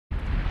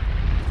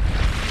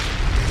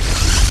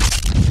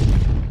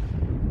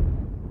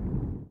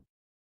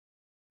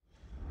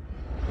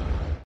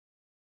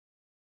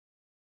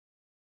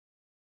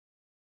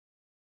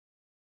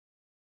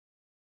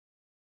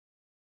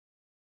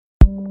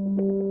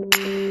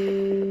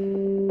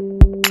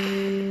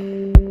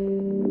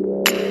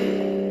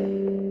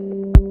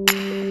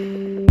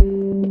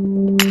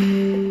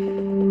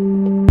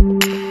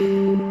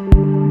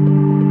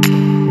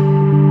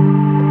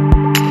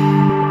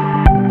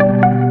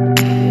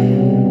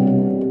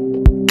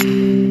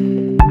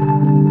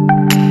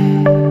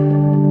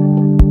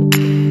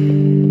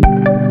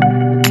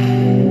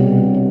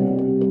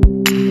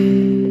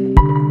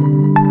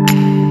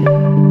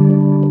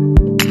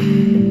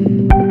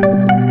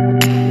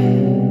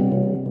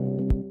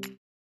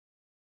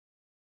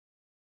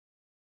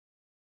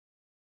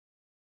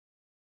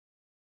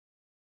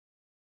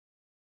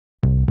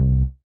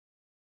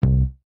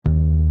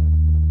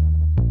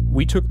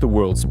took the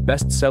world's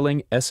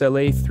best-selling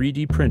SLA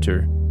 3D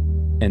printer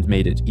and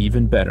made it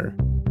even better.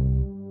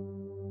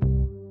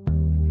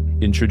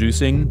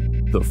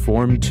 Introducing the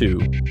Form 2.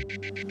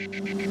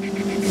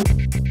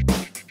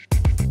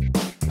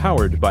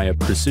 Powered by a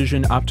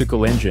precision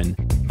optical engine,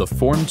 the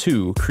Form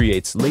 2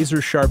 creates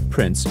laser-sharp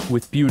prints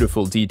with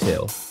beautiful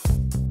detail.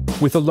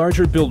 With a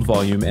larger build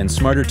volume and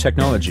smarter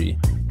technology,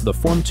 the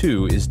Form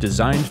 2 is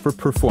designed for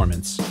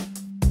performance.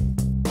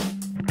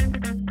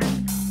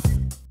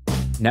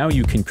 Now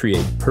you can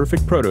create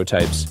perfect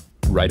prototypes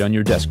right on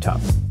your desktop.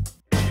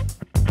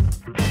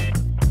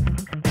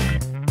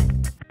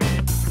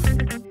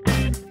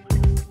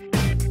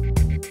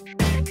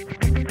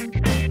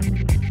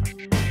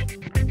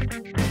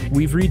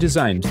 We've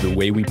redesigned the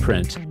way we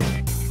print.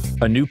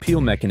 A new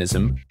peel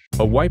mechanism,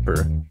 a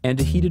wiper, and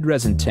a heated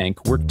resin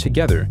tank work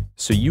together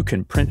so you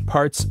can print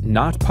parts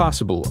not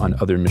possible on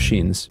other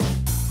machines.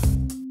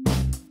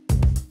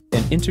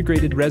 An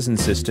integrated resin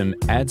system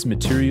adds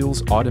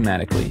materials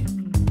automatically.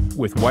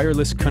 With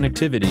wireless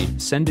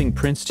connectivity, sending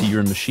prints to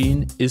your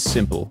machine is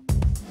simple.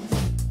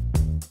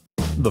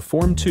 The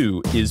Form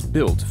 2 is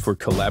built for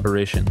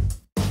collaboration.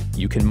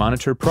 You can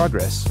monitor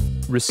progress,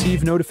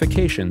 receive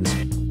notifications,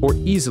 or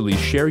easily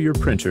share your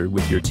printer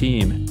with your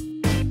team.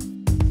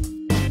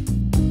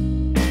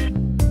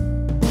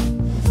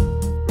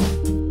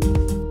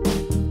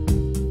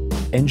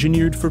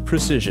 Engineered for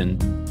precision,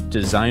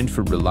 designed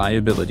for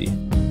reliability.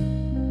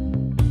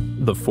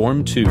 The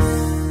Form 2,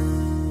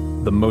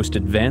 the most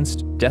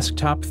advanced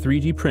desktop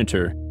 3D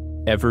printer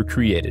ever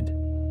created.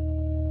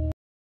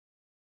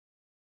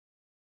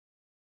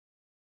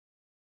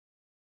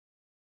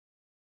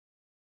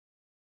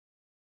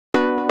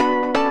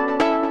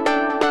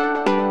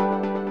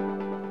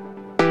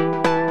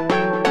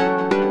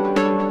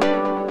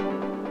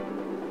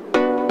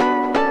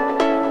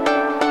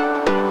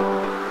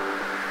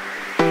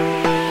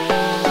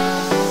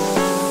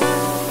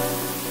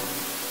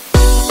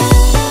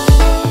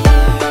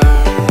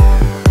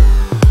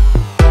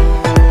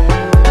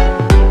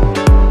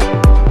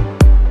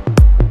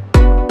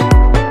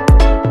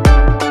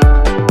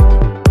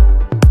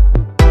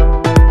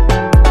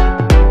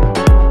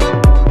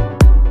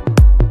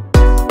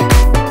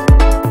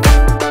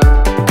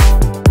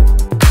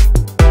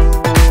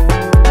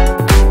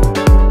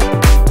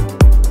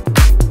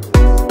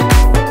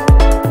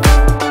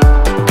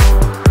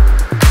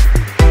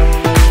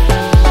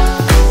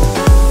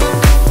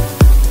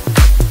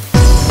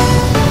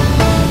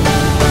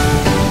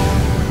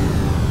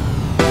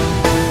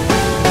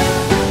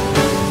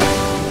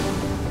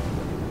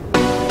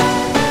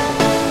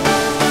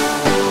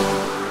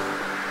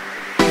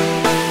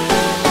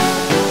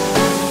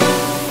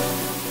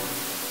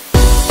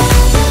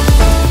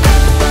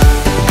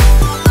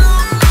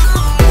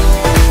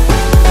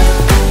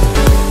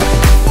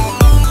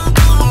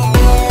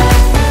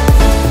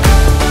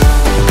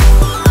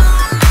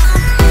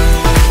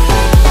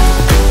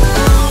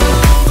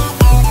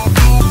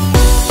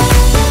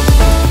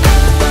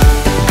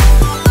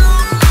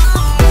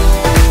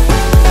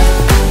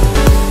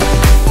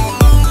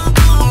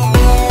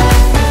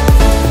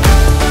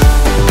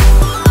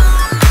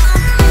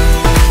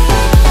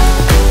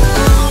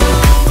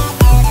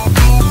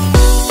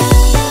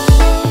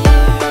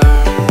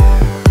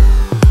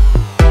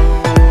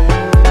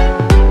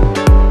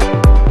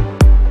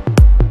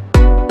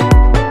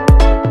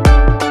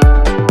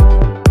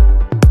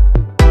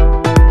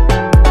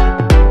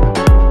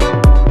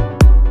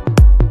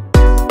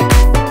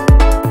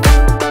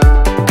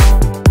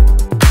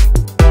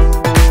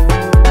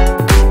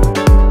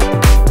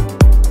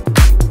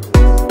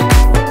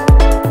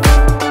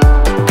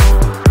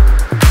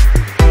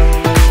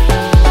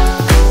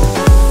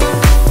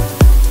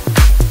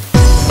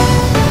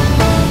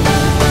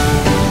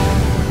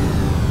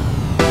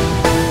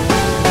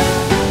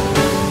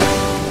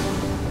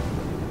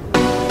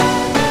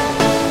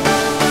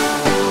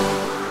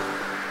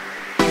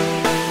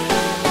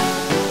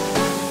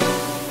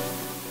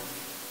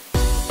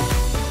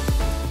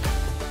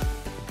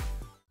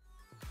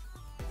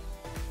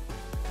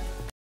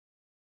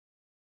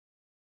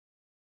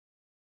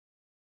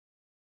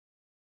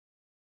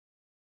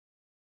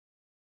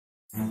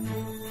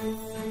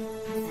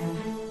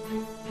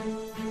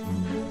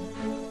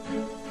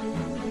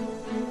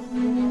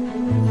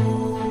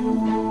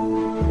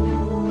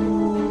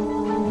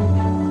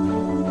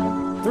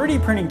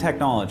 Printing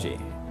technology,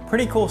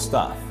 pretty cool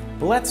stuff,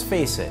 but let's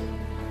face it,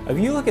 if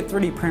you look at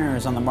 3D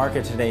printers on the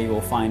market today, you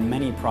will find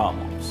many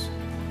problems.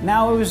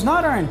 Now, it was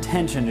not our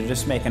intention to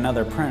just make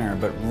another printer,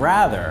 but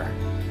rather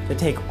to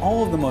take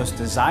all of the most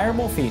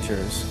desirable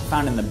features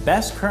found in the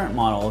best current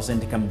models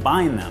and to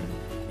combine them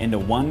into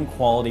one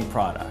quality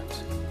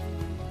product.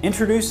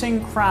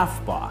 Introducing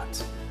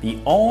CraftBot, the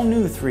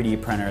all-new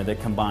 3D printer that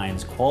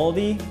combines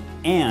quality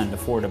and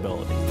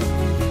affordability.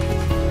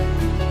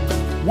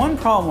 One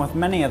problem with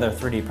many other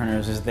 3D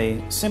printers is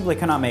they simply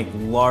cannot make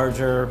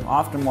larger,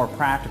 often more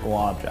practical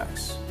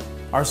objects.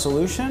 Our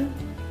solution?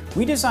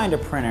 We designed a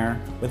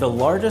printer with the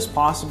largest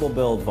possible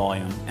build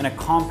volume and a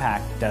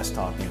compact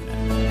desktop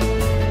unit.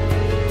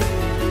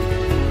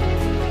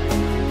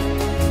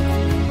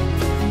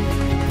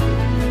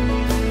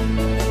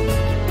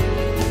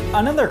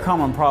 another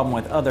common problem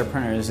with other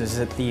printers is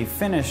that the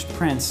finished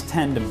prints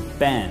tend to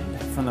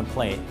bend from the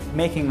plate,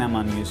 making them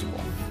unusable.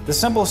 The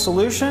simple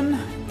solution?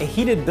 A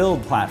heated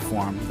build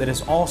platform that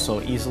is also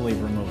easily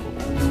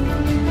removable.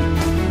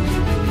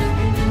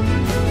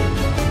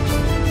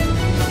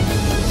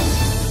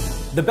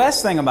 The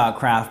best thing about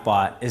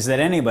CraftBot is that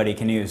anybody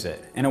can use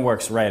it, and it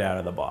works right out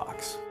of the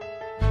box.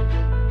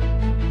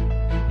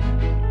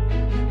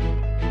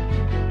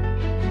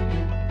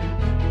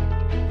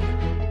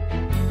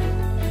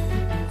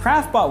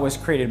 CraftBot was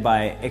created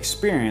by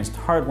experienced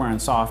hardware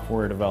and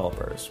software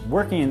developers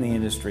working in the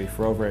industry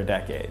for over a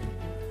decade.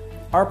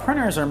 Our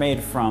printers are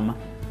made from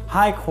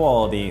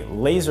high-quality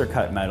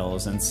laser-cut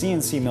metals and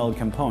CNC milled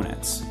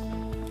components.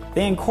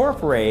 They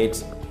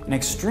incorporate an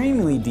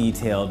extremely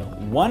detailed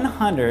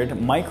 100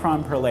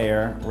 micron per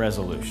layer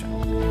resolution.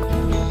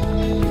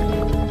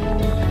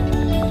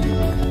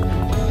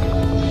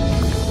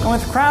 And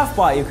with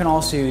CraftBot, you can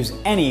also use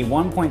any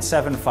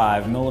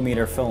 1.75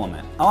 millimeter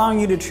filament, allowing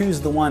you to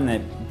choose the one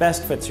that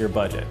best fits your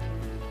budget.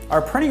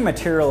 Our printing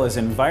material is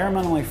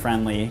environmentally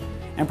friendly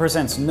and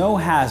presents no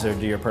hazard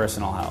to your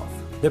personal health.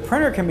 The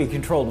printer can be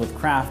controlled with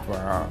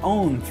CraftBot, our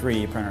own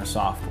 3D printer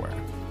software.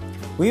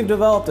 We've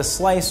developed a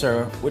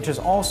slicer which is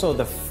also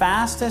the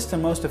fastest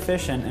and most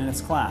efficient in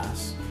its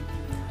class.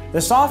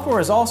 The software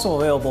is also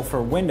available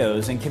for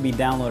Windows and can be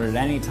downloaded at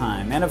any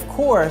time, and of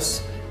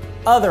course,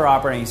 other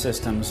operating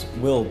systems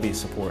will be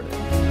supported.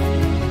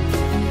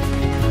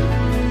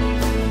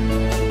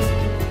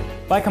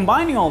 By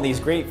combining all these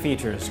great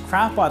features,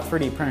 CraftBot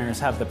 3D printers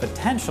have the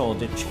potential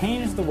to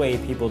change the way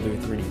people do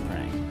 3D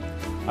printing.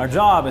 Our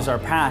job is our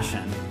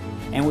passion,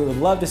 and we would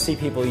love to see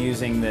people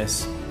using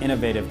this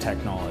innovative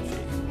technology.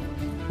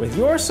 With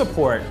your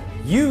support,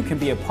 you can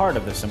be a part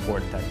of this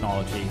important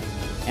technology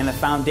and the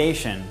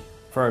foundation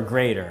for a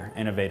greater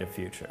innovative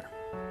future.